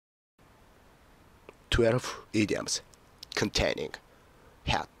12 idioms containing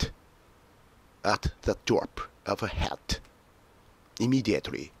hat. At the drop of a hat,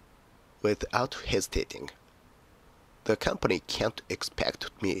 immediately, without hesitating. The company can't expect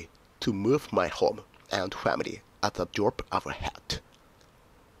me to move my home and family at the drop of a hat.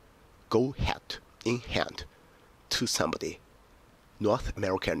 Go hat in hand to somebody. North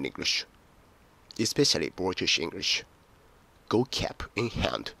American English, especially British English. Go cap in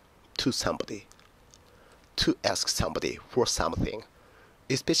hand to somebody. To ask somebody for something,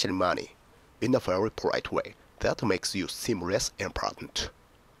 especially money, in a very polite way that makes you seem less important.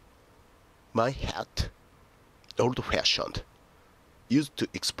 My hat, old-fashioned, used to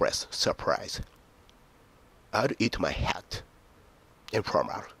express surprise. I'll eat my hat,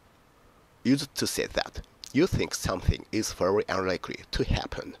 informal, used to say that you think something is very unlikely to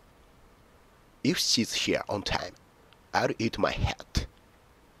happen. If she's here on time, I'll eat my hat.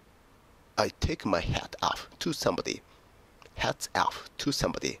 I take my hat off to somebody, hats off to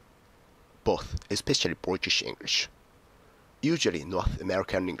somebody, both especially British English, usually North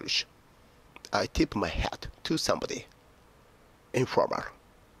American English. I tip my hat to somebody, informal,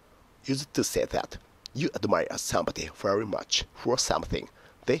 used to say that you admire somebody very much for something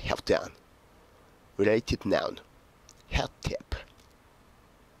they have done. Related noun, hat tip.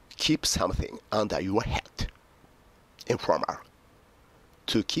 Keep something under your hat, informal,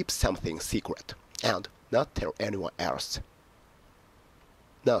 to keep something secret and not tell anyone else.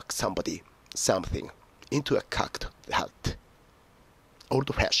 Knock somebody, something, into a cocked hat.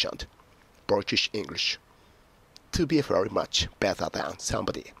 Old-fashioned, British English. To be very much better than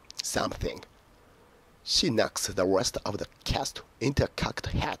somebody, something. She knocks the rest of the cast into a cocked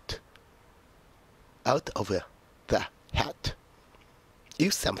hat. Out of the hat.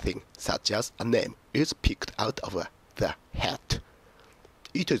 If something such as a name is picked out of the hat,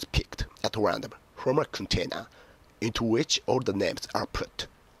 it is picked at random from a container into which all the names are put,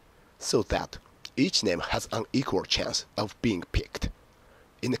 so that each name has an equal chance of being picked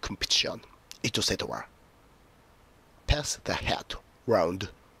in a competition, etc. Pass the hat round,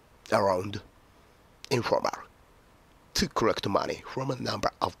 around, informal, to collect money from a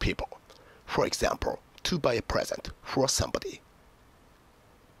number of people, for example, to buy a present for somebody.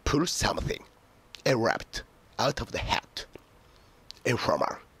 Pull something, a rabbit, out of the hat,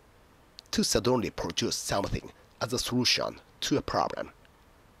 informal, to suddenly produce something as a solution to a problem.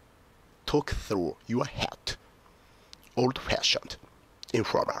 Talk through your hat, old-fashioned,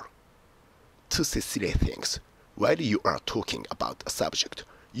 informal, to say silly things while you are talking about a subject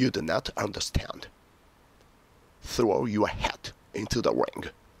you do not understand. Throw your hat into the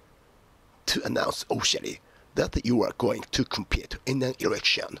ring, to announce officially that you are going to compete in an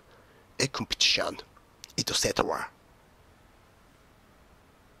election, a competition, etc.